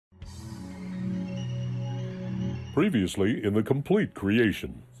Previously in the complete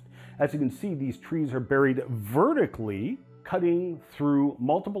creation. As you can see, these trees are buried vertically, cutting through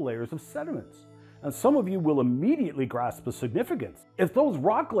multiple layers of sediments. And some of you will immediately grasp the significance. If those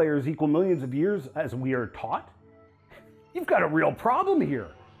rock layers equal millions of years as we are taught, you've got a real problem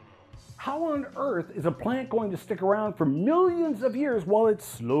here. How on earth is a plant going to stick around for millions of years while it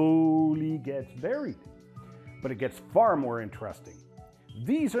slowly gets buried? But it gets far more interesting.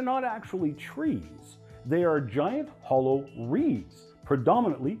 These are not actually trees. They are giant hollow reeds,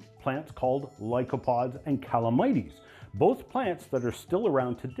 predominantly plants called lycopods and calamites, both plants that are still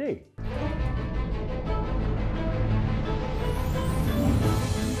around today.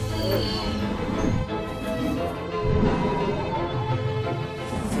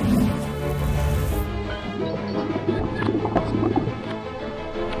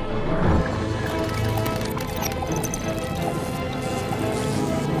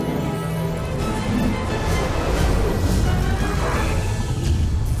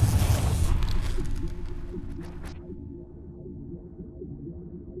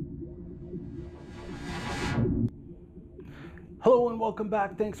 Hello and welcome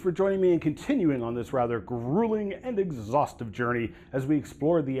back. Thanks for joining me and continuing on this rather grueling and exhaustive journey as we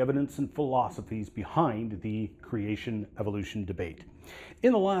explore the evidence and philosophies behind the creation-evolution debate.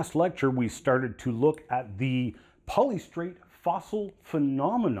 In the last lecture, we started to look at the polystrate fossil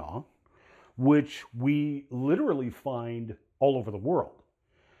phenomena, which we literally find all over the world.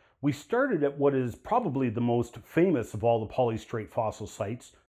 We started at what is probably the most famous of all the polystrate fossil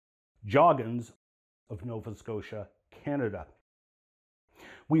sites, Joggins of Nova Scotia, Canada.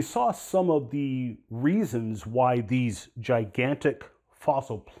 We saw some of the reasons why these gigantic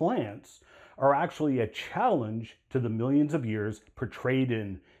fossil plants are actually a challenge to the millions of years portrayed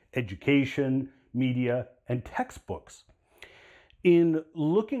in education, media, and textbooks. In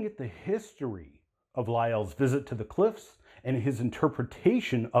looking at the history of Lyell's visit to the cliffs and his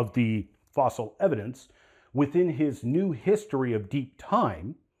interpretation of the fossil evidence within his new history of deep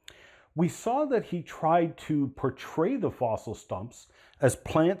time, we saw that he tried to portray the fossil stumps as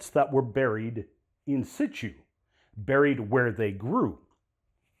plants that were buried in situ, buried where they grew.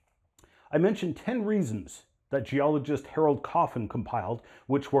 I mentioned 10 reasons that geologist Harold Coffin compiled,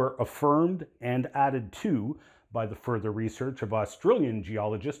 which were affirmed and added to by the further research of Australian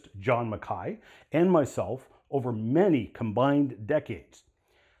geologist John Mackay and myself over many combined decades.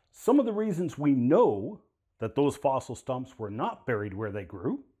 Some of the reasons we know that those fossil stumps were not buried where they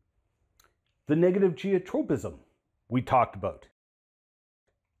grew: the negative geotropism we talked about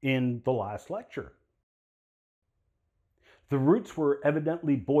in the last lecture. The roots were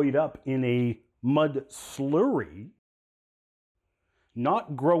evidently buoyed up in a mud slurry,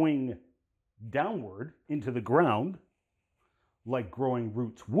 not growing downward into the ground like growing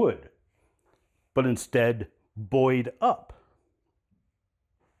roots would, but instead buoyed up.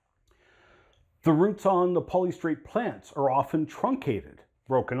 The roots on the polystrate plants are often truncated,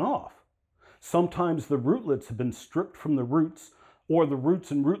 broken off. Sometimes the rootlets have been stripped from the roots, or the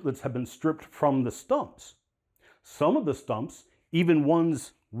roots and rootlets have been stripped from the stumps. Some of the stumps, even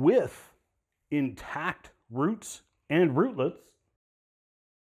ones with intact roots and rootlets,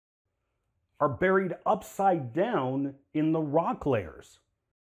 are buried upside down in the rock layers.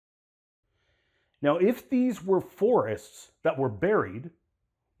 Now, if these were forests that were buried,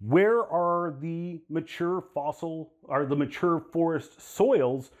 where are the mature forest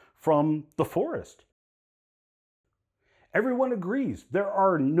soils from the forest? Everyone agrees there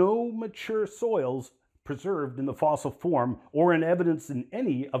are no mature soils preserved in the fossil form or in evidence in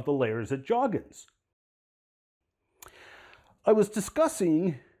any of the layers at Joggins. I was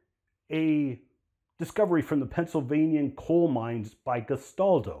discussing a discovery from the Pennsylvania coal mines by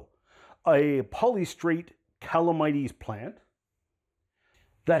Gastaldo, a polystrate calamites plant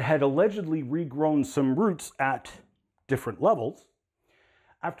that had allegedly regrown some roots at different levels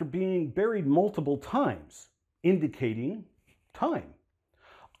after being buried multiple times, indicating time.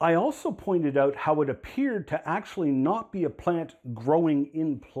 I also pointed out how it appeared to actually not be a plant growing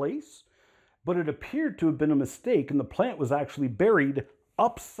in place, but it appeared to have been a mistake, and the plant was actually buried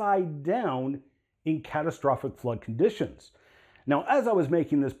upside down in catastrophic flood conditions. Now, as I was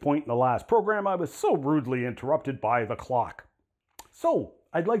making this point in the last program, I was so rudely interrupted by the clock. So,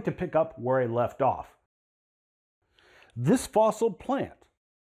 I'd like to pick up where I left off. This fossil plant,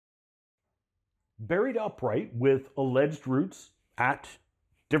 buried upright with alleged roots at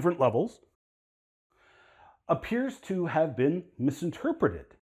different levels, appears to have been misinterpreted.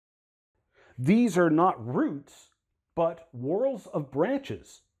 These are not roots, but whorls of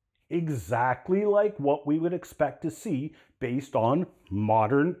branches, exactly like what we would expect to see based on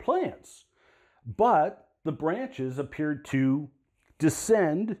modern plants. But the branches appeared to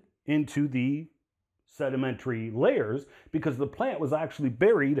descend into the sedimentary layers because the plant was actually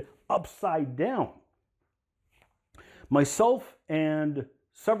buried upside down. Myself and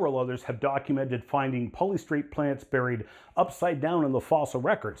several others have documented finding polystrate plants buried upside down in the fossil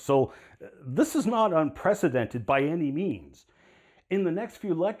record, so this is not unprecedented by any means. In the next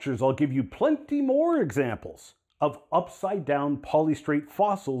few lectures, I'll give you plenty more examples of upside down polystrate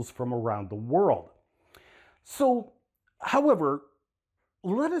fossils from around the world. So, however,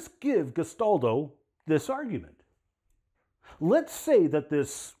 let us give Gastaldo this argument. Let's say that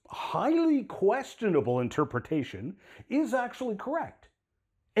this highly questionable interpretation is actually correct,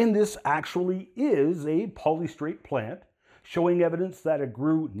 and this actually is a polystrate plant showing evidence that it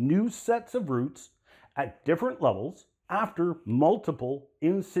grew new sets of roots at different levels after multiple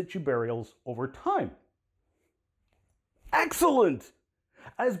in situ burials over time. Excellent!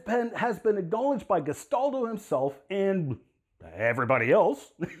 As has been acknowledged by Gastaldo himself and everybody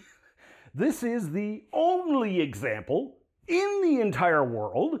else, this is the only example in the entire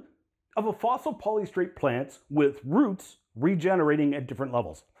world of a fossil polystrate plants with roots regenerating at different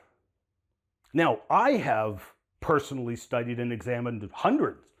levels. Now, I have personally studied and examined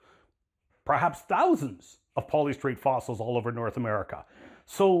hundreds, perhaps thousands of polystrate fossils all over North America.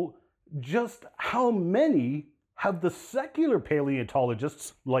 So just how many have the secular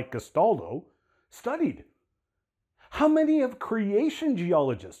paleontologists like Gastaldo studied? How many have creation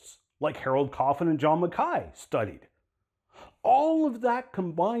geologists like Harold Coffin and John Mackay studied? All of that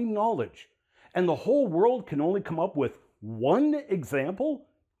combined knowledge, and the whole world can only come up with one example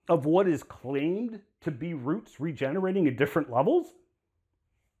of what is claimed to be roots regenerating at different levels?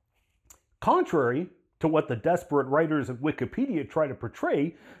 Contrary to what the desperate writers of Wikipedia try to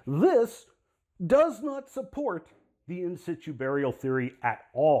portray, this does not support the in situ burial theory at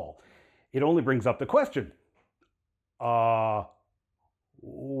all. It only brings up the question,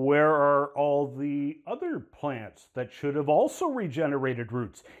 where are all the other plants that should have also regenerated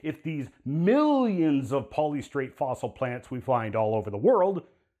roots if these millions of polystrate fossil plants we find all over the world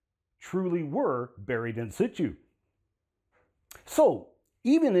truly were buried in situ? So,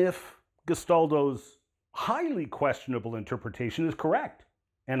 even if Gastaldo's highly questionable interpretation is correct,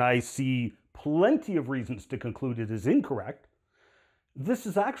 and I see plenty of reasons to conclude it is incorrect, this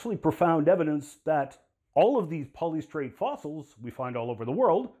is actually profound evidence that all of these polystrate fossils we find all over the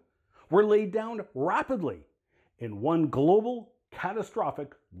world were laid down rapidly in one global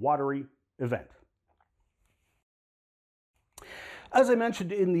catastrophic watery event. As I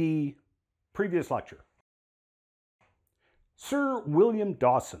mentioned in the previous lecture, Sir William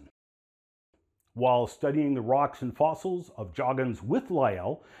Dawson, while studying the rocks and fossils of Joggins with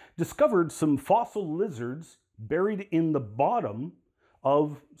Lyell, discovered some fossil lizards buried in the bottom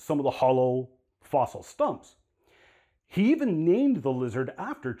of some of the hollow fossil stumps. He even named the lizard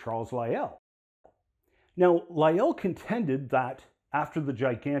after Charles Lyell. Now, Lyell contended that after the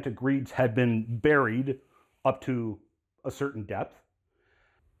gigantic reeds had been buried up to a certain depth,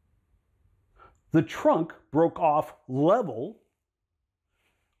 the trunk broke off level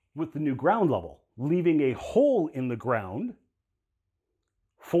with the new ground level, leaving a hole in the ground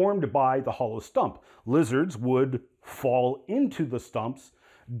formed by the hollow stump. Lizards would fall into the stumps,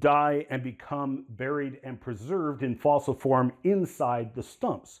 die, and become buried and preserved in fossil form inside the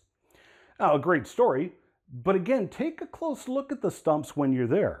stumps. Now, a great story, but again, take a close look at the stumps when you're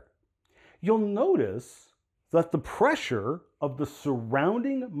there. You'll notice that the pressure of the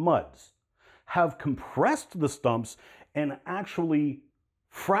surrounding muds have compressed the stumps and actually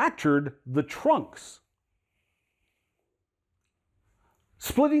fractured the trunks,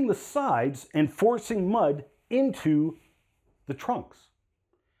 splitting the sides and forcing mud into the trunks.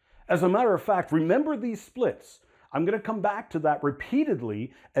 As a matter of fact, remember these splits. I'm going to come back to that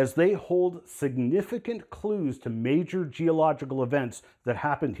repeatedly as they hold significant clues to major geological events that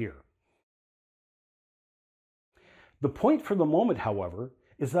happened here. The point for the moment, however,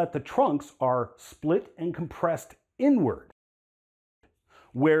 is that the trunks are split and compressed inward,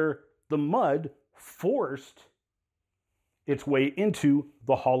 where the mud forced its way into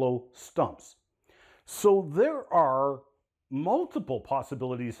the hollow stumps. So there are multiple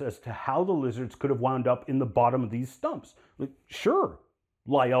possibilities as to how the lizards could have wound up in the bottom of these stumps. Sure,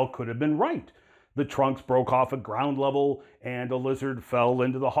 Lyell could have been right. The trunks broke off at ground level and a lizard fell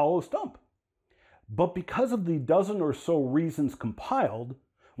into the hollow stump. But because of the dozen or so reasons compiled,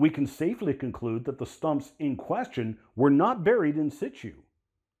 we can safely conclude that the stumps in question were not buried in situ.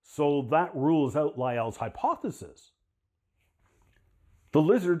 So that rules out Lyell's hypothesis. The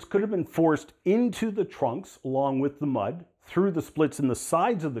lizards could have been forced into the trunks along with the mud through the splits in the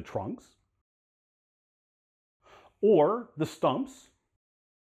sides of the trunks, or the stumps,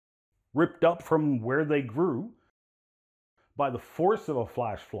 ripped up from where they grew by the force of a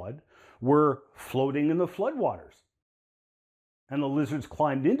flash flood, were floating in the floodwaters. And the lizards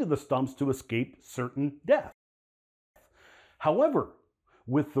climbed into the stumps to escape certain death. However,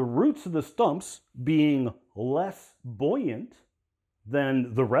 with the roots of the stumps being less buoyant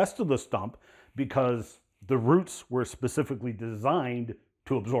than the rest of the stump, because the roots were specifically designed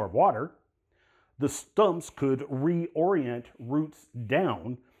to absorb water, the stumps could reorient roots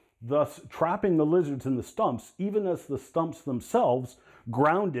down, thus trapping the lizards in the stumps, even as the stumps themselves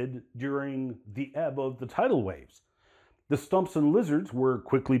grounded during the ebb of the tidal waves. The stumps and lizards were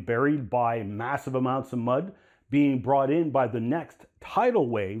quickly buried by massive amounts of mud being brought in by the next tidal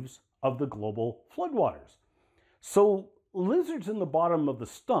waves of the global floodwaters. So lizards in the bottom of the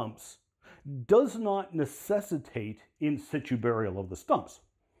stumps does not necessitate in situ burial of the stumps.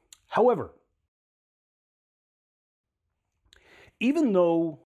 However, even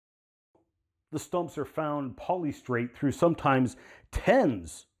though the stumps are found polystrate through sometimes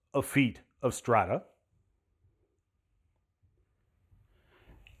tens of feet of strata,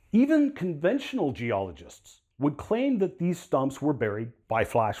 even conventional geologists would claim that these stumps were buried by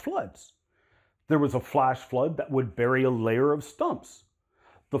flash floods. There was a flash flood that would bury a layer of stumps.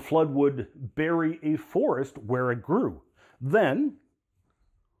 The flood would bury a forest where it grew. Then,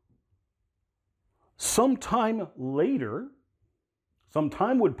 sometime later, some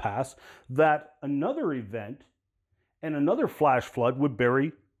time would pass that another event and another flash flood would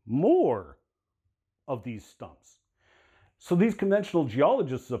bury more of these stumps. So these conventional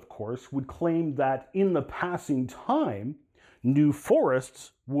geologists, of course, would claim that in the passing time, new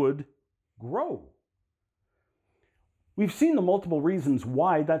forests would grow. We've seen the multiple reasons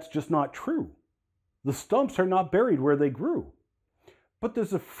why that's just not true. The stumps are not buried where they grew. But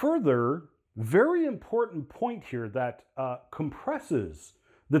there's a further, very important point here that compresses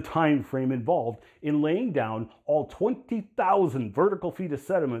the time frame involved in laying down all 20,000 vertical feet of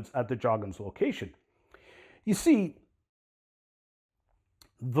sediments at the Joggins location. You see,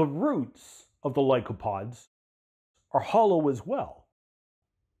 the roots of the lycopods are hollow as well,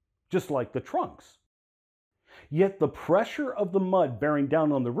 just like the trunks. Yet the pressure of the mud bearing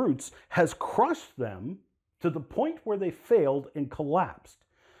down on the roots has crushed them to the point where they failed and collapsed.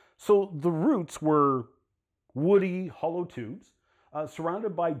 So the roots were woody, hollow tubes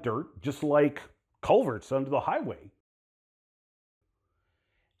surrounded by dirt, just like culverts under the highway.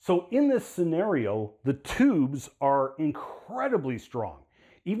 So in this scenario, the tubes are incredibly strong,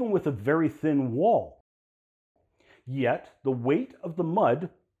 even with a very thin wall. Yet the weight of the mud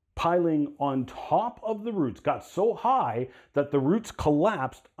piling on top of the roots got so high that the roots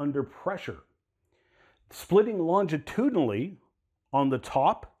collapsed under pressure, splitting longitudinally on the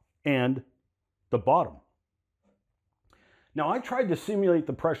top and the bottom. Now, I tried to simulate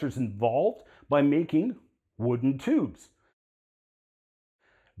the pressures involved by making wooden tubes,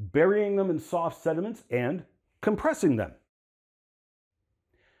 burying them in soft sediments and compressing them.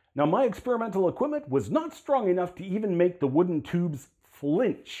 Now, my experimental equipment was not strong enough to even make the wooden tubes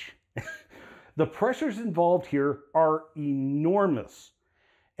flinch. The pressures involved here are enormous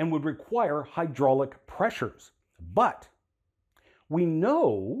and would require hydraulic pressures. But we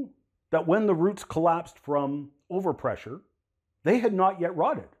know that when the roots collapsed from overpressure, they had not yet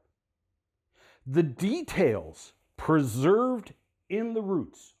rotted. The details preserved in the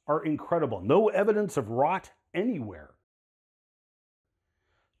roots are incredible. No evidence of rot anywhere.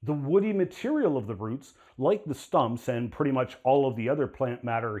 The woody material of the roots, like the stumps and pretty much all of the other plant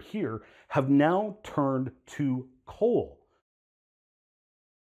matter here, have now turned to coal.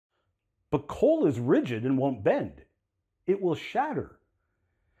 But coal is rigid and won't bend. It will shatter.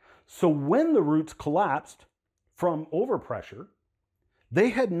 So when the roots collapsed from overpressure, they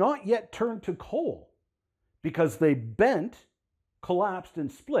had not yet turned to coal because they bent, collapsed,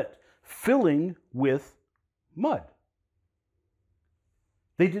 and split, filling with mud.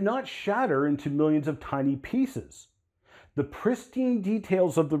 They did not shatter into millions of tiny pieces. The pristine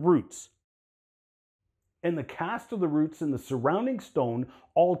details of the roots and the cast of the roots in the surrounding stone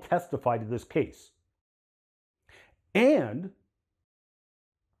all testify to this case. And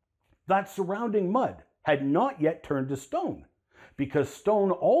that surrounding mud had not yet turned to stone, because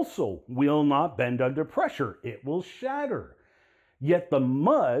stone also will not bend under pressure. It will shatter. Yet the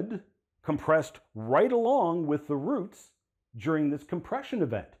mud compressed right along with the roots during this compression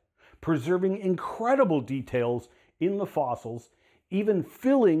event, preserving incredible details in the fossils, even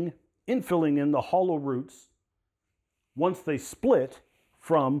infilling in the hollow roots once they split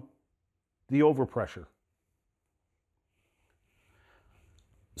from the overpressure.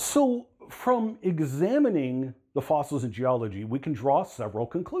 So from examining the fossils in geology, we can draw several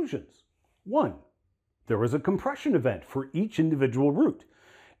conclusions. One, there was a compression event for each individual root.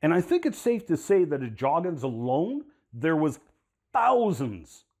 And I think it's safe to say that at Joggins alone, there was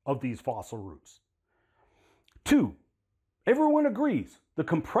thousands of these fossil roots. Two, everyone agrees the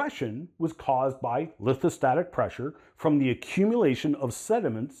compression was caused by lithostatic pressure from the accumulation of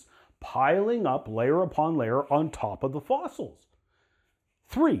sediments piling up layer upon layer on top of the fossils.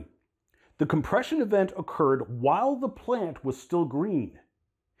 Three, the compression event occurred while the plant was still green.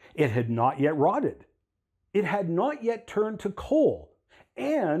 It had not yet rotted. It had not yet turned to coal,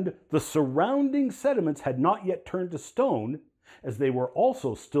 and the surrounding sediments had not yet turned to stone, as they were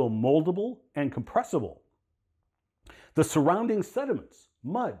also still moldable and compressible. The surrounding sediments,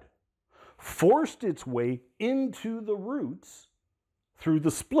 mud, forced its way into the roots through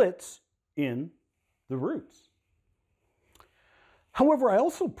the splits in the roots. However, I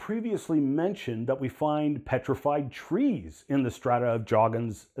also previously mentioned that we find petrified trees in the strata of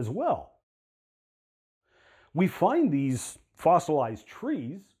Joggins as well. We find these fossilized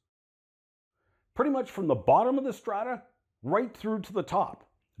trees pretty much from the bottom of the strata right through to the top.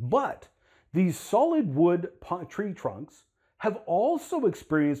 But these solid wood tree trunks have also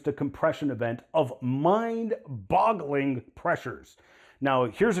experienced a compression event of mind-boggling pressures. Now,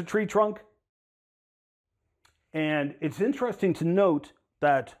 here's a tree trunk, and it's interesting to note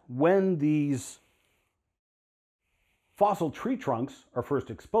that when these fossil tree trunks are first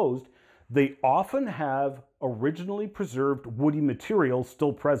exposed, they often have originally preserved woody material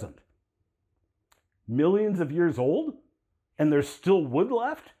still present. Millions of years old, and there's still wood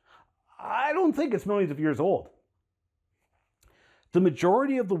left? I don't think it's millions of years old. The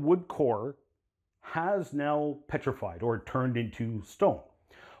majority of the wood core has now petrified or turned into stone,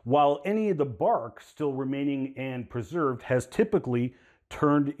 while any of the bark still remaining and preserved has typically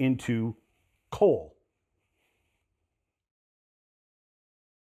turned into coal.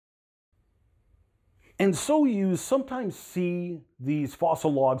 And so you sometimes see these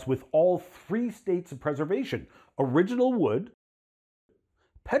fossil logs with all three states of preservation: original wood,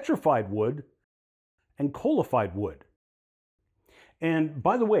 petrified wood, and coalified wood. And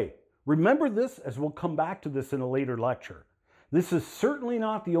by the way, remember this, as we'll come back to this in a later lecture. This is certainly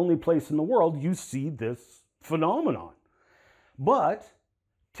not the only place in the world you see this phenomenon. But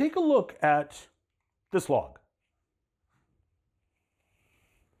take a look at this log.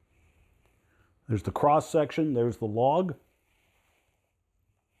 There's the cross section, there's the log.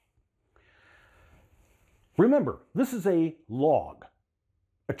 Remember, this is a log,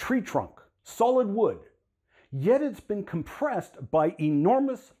 a tree trunk, solid wood, yet it's been compressed by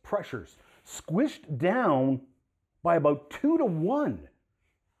enormous pressures, squished down by about 2 to 1.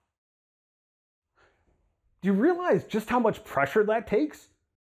 Do you realize just how much pressure that takes?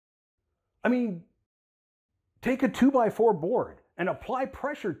 I mean, take a 2x4 board and apply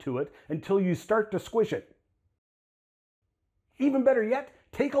pressure to it until you start to squish it. Even better yet,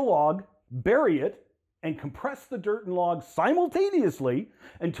 take a log, bury it, and compress the dirt and log simultaneously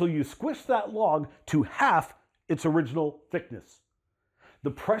until you squish that log to half its original thickness.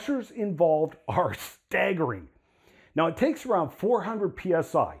 The pressures involved are staggering. Now, it takes around 400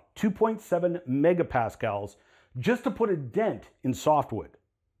 psi, 2.7 megapascals, just to put a dent in softwood.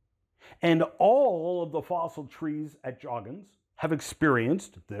 And all of the fossil trees at Joggins have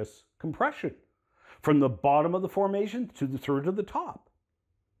experienced this compression, from the bottom of the formation through to the top.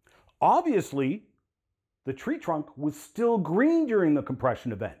 Obviously, the tree trunk was still green during the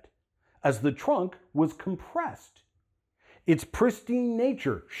compression event, as the trunk was compressed. Its pristine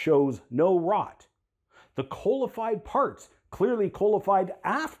nature shows no rot. The coalified parts clearly coalified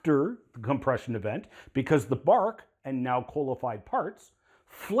after the compression event because the bark, and now coalified parts,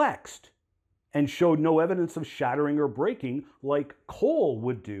 flexed and showed no evidence of shattering or breaking like coal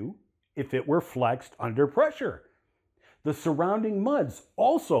would do if it were flexed under pressure. The surrounding muds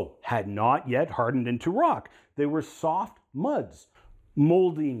also had not yet hardened into rock. They were soft muds,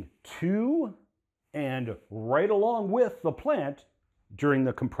 molding to and right along with the plant during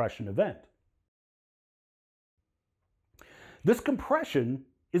the compression event. This compression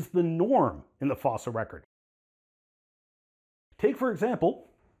is the norm in the fossil record. Take, for example,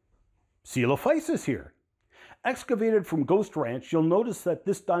 Coelophysis here. Excavated from Ghost Ranch, you'll notice that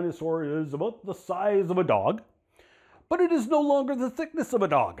this dinosaur is about the size of a dog, but it is no longer the thickness of a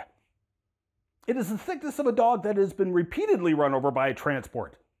dog. It is the thickness of a dog that has been repeatedly run over by a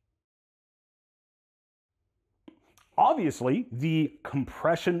transport. Obviously, the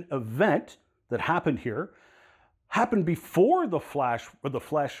compression event that happened here happened before the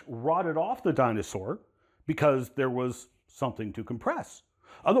flesh rotted off the dinosaur because there was something to compress.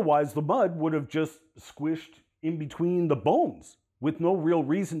 Otherwise, the mud would have just squished in between the bones with no real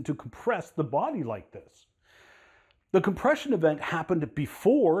reason to compress the body like this. The compression event happened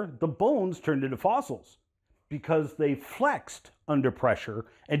before the bones turned into fossils because they flexed under pressure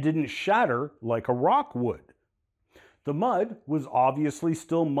and didn't shatter like a rock would. The mud was obviously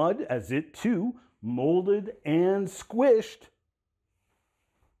still mud as it too molded and squished,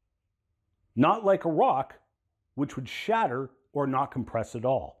 not like a rock, which would shatter or not compress at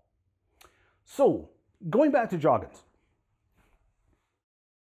all. So, going back to Joggins,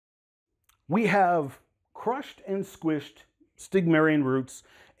 we have crushed and squished stigmarian roots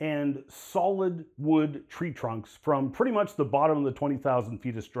and solid wood tree trunks from pretty much the bottom of the 20,000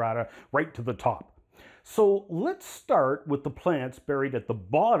 feet of strata right to the top. So let's start with the plants buried at the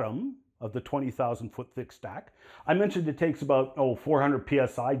bottom of the 20,000 foot thick stack. I mentioned it takes about 400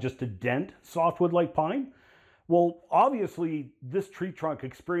 psi just to dent softwood like pine. Well, obviously this tree trunk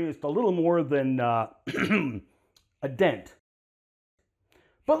experienced a little more than a dent.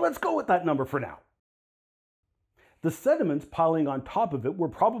 But let's go with that number for now. The sediments piling on top of it were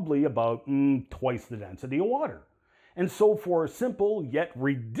probably about twice the density of water. And so for simple yet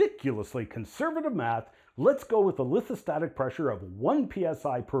ridiculously conservative math, let's go with a lithostatic pressure of 1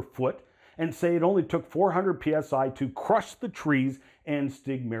 psi per foot and say it only took 400 psi to crush the trees and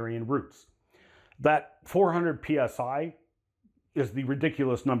stigmarian roots. That 400 psi is the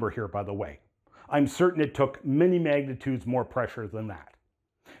ridiculous number here, by the way. I'm certain it took many magnitudes more pressure than that.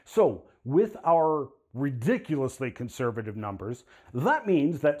 So with our ridiculously conservative numbers, that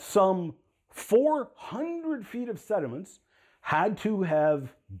means that some 400 feet of sediments had to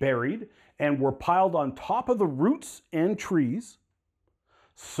have buried and were piled on top of the roots and trees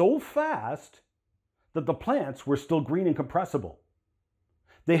so fast that the plants were still green and compressible.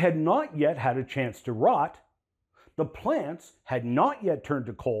 They had not yet had a chance to rot, the plants had not yet turned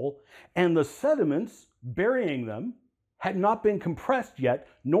to coal, and the sediments burying them had not been compressed yet,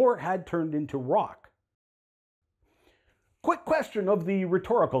 nor had turned into rock. Quick question of the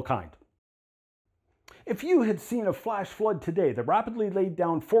rhetorical kind. If you had seen a flash flood today that rapidly laid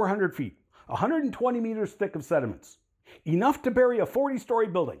down 400 feet, 120 meters thick of sediments, enough to bury a 40-story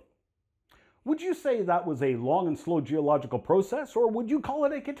building, would you say that was a long and slow geological process, or would you call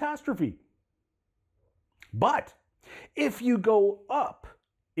it a catastrophe? But if you go up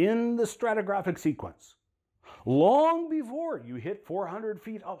in the stratigraphic sequence, long before you hit 400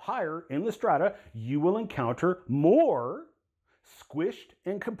 feet up higher in the strata, you will encounter more squished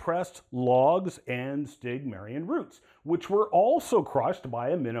and compressed logs and stigmarian roots, which were also crushed by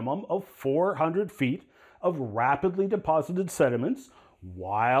a minimum of 400 feet of rapidly deposited sediments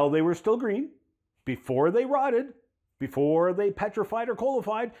while they were still green, before they rotted, before they petrified or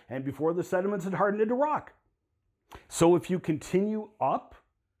coalified, and before the sediments had hardened into rock. So if you continue up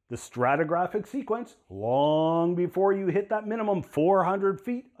the stratigraphic sequence, long before you hit that minimum 400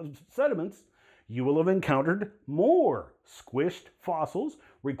 feet of sediments, you will have encountered more squished fossils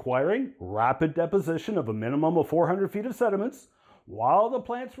requiring rapid deposition of a minimum of 400 feet of sediments while the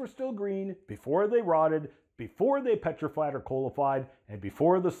plants were still green, before they rotted, before they petrified or coalified, and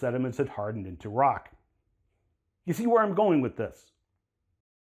before the sediments had hardened into rock. You see where I'm going with this?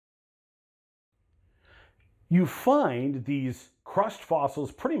 You find these crushed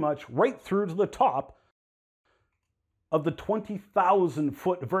fossils pretty much right through to the top of the 20,000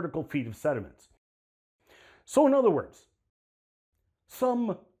 foot vertical feet of sediments. So in other words,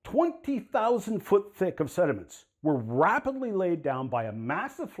 some 20,000 foot thick of sediments were rapidly laid down by a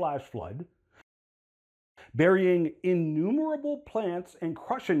massive flash flood, burying innumerable plants and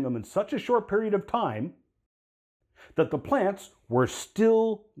crushing them in such a short period of time that the plants were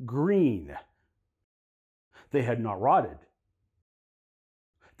still green. They had not rotted.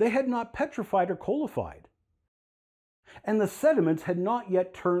 They had not petrified or coalified. And the sediments had not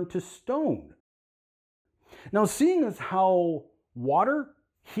yet turned to stone. Now, seeing as how water,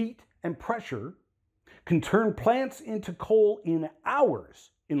 heat, and pressure can turn plants into coal in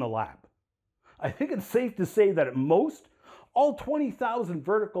hours in the lab, I think it's safe to say that at most, all 20,000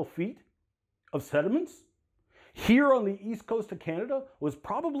 vertical feet of sediments here on the east coast of Canada was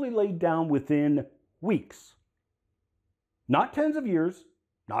probably laid down within weeks. Not tens of years,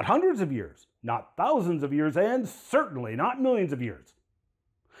 not hundreds of years, not thousands of years, and certainly not millions of years.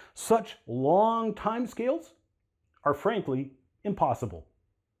 Such long time scales are frankly impossible,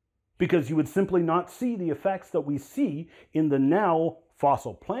 because you would simply not see the effects that we see in the now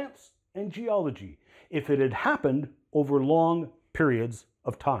fossil plants and geology if it had happened over long periods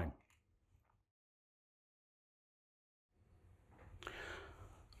of time.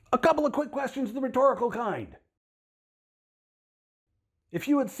 A couple of quick questions of the rhetorical kind. If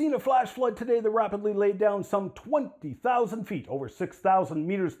you had seen a flash flood today that rapidly laid down some 20,000 feet, over 6,000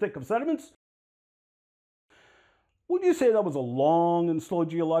 meters thick of sediments, would you say that was a long and slow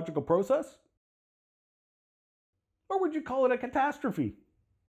geological process? Or would you call it a catastrophe?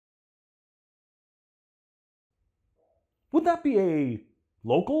 Would that be a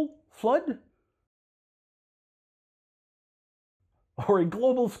local flood? Or a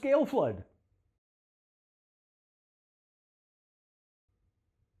global scale flood?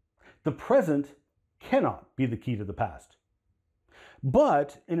 The present cannot be the key to the past.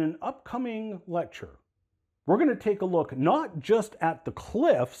 But in an upcoming lecture, we're going to take a look not just at the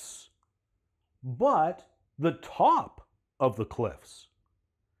cliffs, but the top of the cliffs.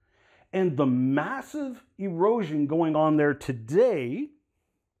 And the massive erosion going on there today,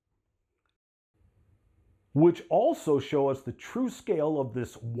 which also show us the true scale of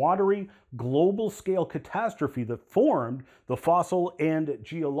this watery global scale catastrophe that formed the fossil and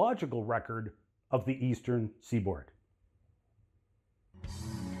geological record of the eastern seaboard.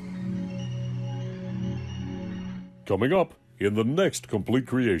 Coming up in the next Complete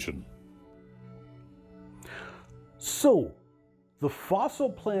Creation. So, the fossil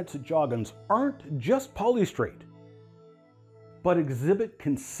plants at Joggins aren't just polystrate, but exhibit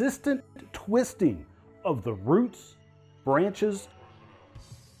consistent twisting of the roots, branches,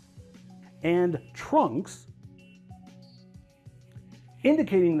 and trunks,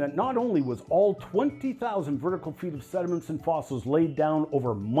 indicating that not only was all 20,000 vertical feet of sediments and fossils laid down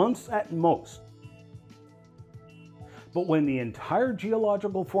over months at most, but when the entire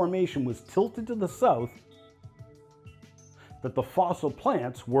geological formation was tilted to the south, that the fossil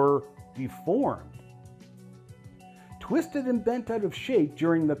plants were deformed, twisted and bent out of shape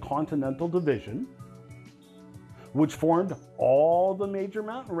during the continental division, which formed all the major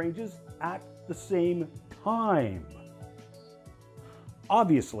mountain ranges at the same time.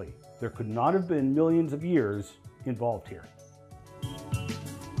 Obviously, there could not have been millions of years involved here.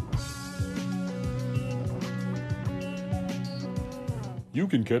 You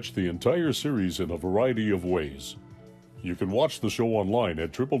can catch the entire series in a variety of ways. You can watch the show online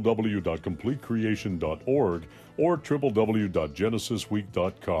at www.completecreation.org or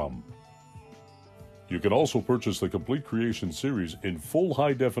www.genesisweek.com. You can also purchase the Complete Creation series in full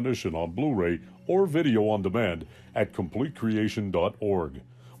high definition on Blu-ray or video on demand at completecreation.org.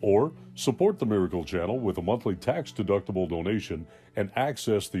 Or support the Miracle Channel with a monthly tax-deductible donation and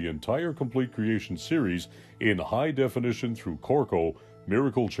access the entire Complete Creation series in high definition through Corco,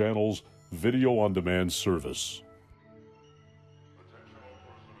 Miracle Channel's video on demand service.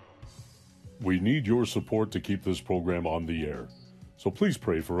 We need your support to keep this program on the air, so please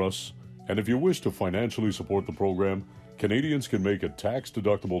pray for us. And if you wish to financially support the program, Canadians can make a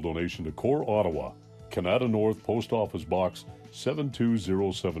tax-deductible donation to Core Ottawa, Canada North Post Office Box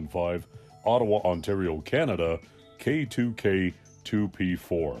 72075, Ottawa, Ontario, Canada,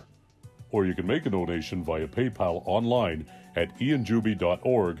 K2K2P4. Or you can make a donation via PayPal online at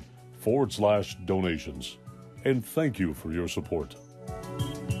ianjuby.org/donations. And thank you for your support.